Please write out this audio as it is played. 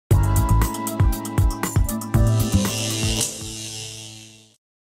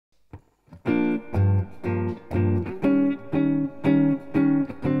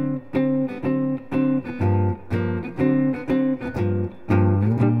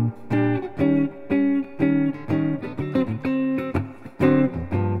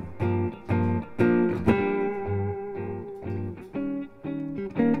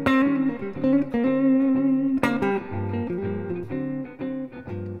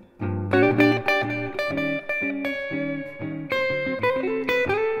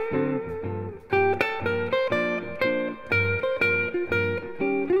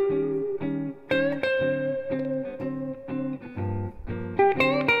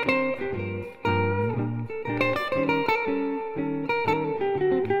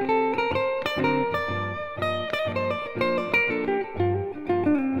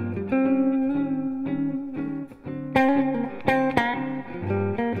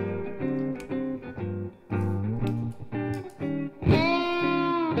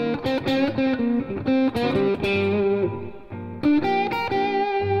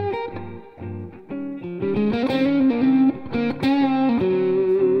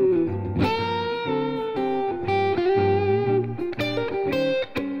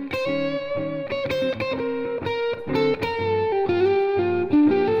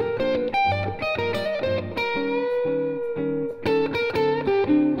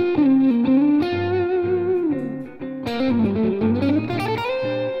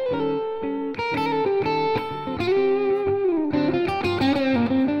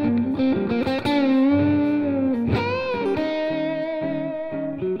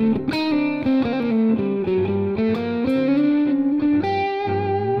Hi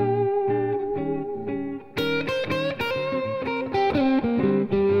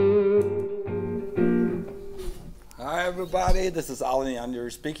everybody, this is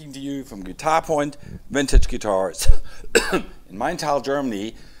Leander speaking to you from GuitarPoint Vintage Guitars in Maintal,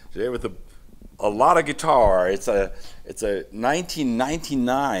 Germany. Today with a lot of guitar. It's a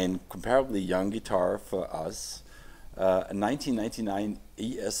 1999 comparably young guitar for us, a 1999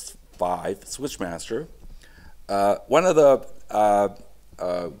 ES-5 Switchmaster. One of the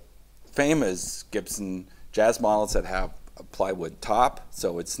famous Gibson jazz models that have a plywood top,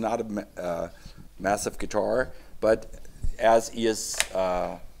 so it's not a massive guitar. But as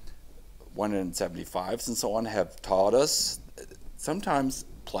ES-175s and so on have taught us, sometimes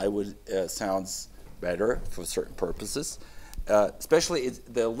plywood sounds better for certain purposes. Especially,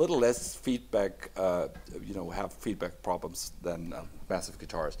 they're a little less feedback, have feedback problems than massive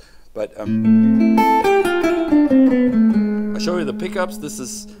guitars. But I'll show you the pickups.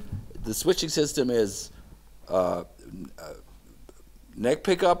 The switching system is neck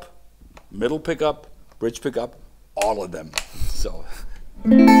pickup, middle pickup, bridge pickup, all of them. So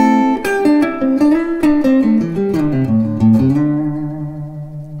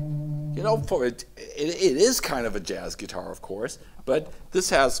for it is kind of a jazz guitar, of course, but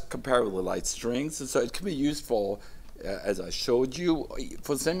this has comparatively light strings, and so it can be used for, as I showed you,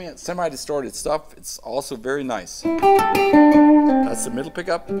 for semi-distorted stuff. It's also very nice. That's the middle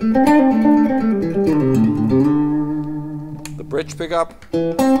pickup. The bridge pickup.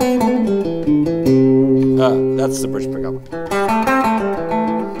 That's the bridge pickup.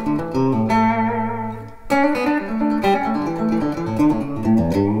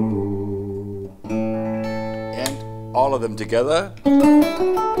 And all of them together.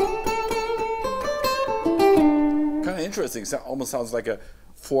 Kind of interesting. So almost sounds like a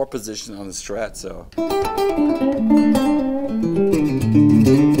 4-position on the Strat. So.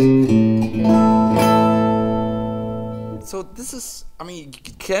 So this is,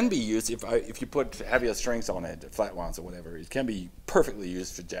 it can be used if you put heavier strings on it, flat ones or whatever. It can be perfectly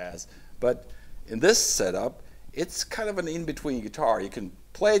used for jazz. But in this setup, it's kind of an in-between guitar. You can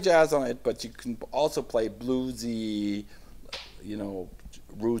play jazz on it, but you can also play bluesy,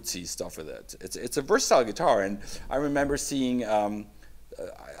 rootsy stuff with it. It's a versatile guitar, and I remember seeing. I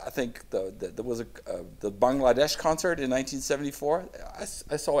think there was the Bangladesh concert in 1974.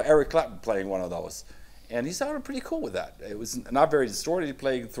 I saw Eric Clapton playing one of those. And he sounded pretty cool with that. It was not very distorted,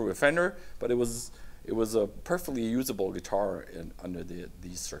 playing through a Fender, but it was a perfectly usable guitar under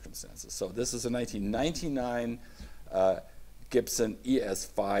these circumstances. So this is a 1999 Gibson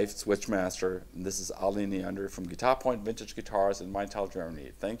ES-5 Switchmaster, and this is Leander from GuitarPoint Vintage Guitars in Maintal,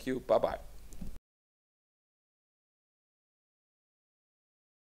 Germany. Thank you. Bye bye.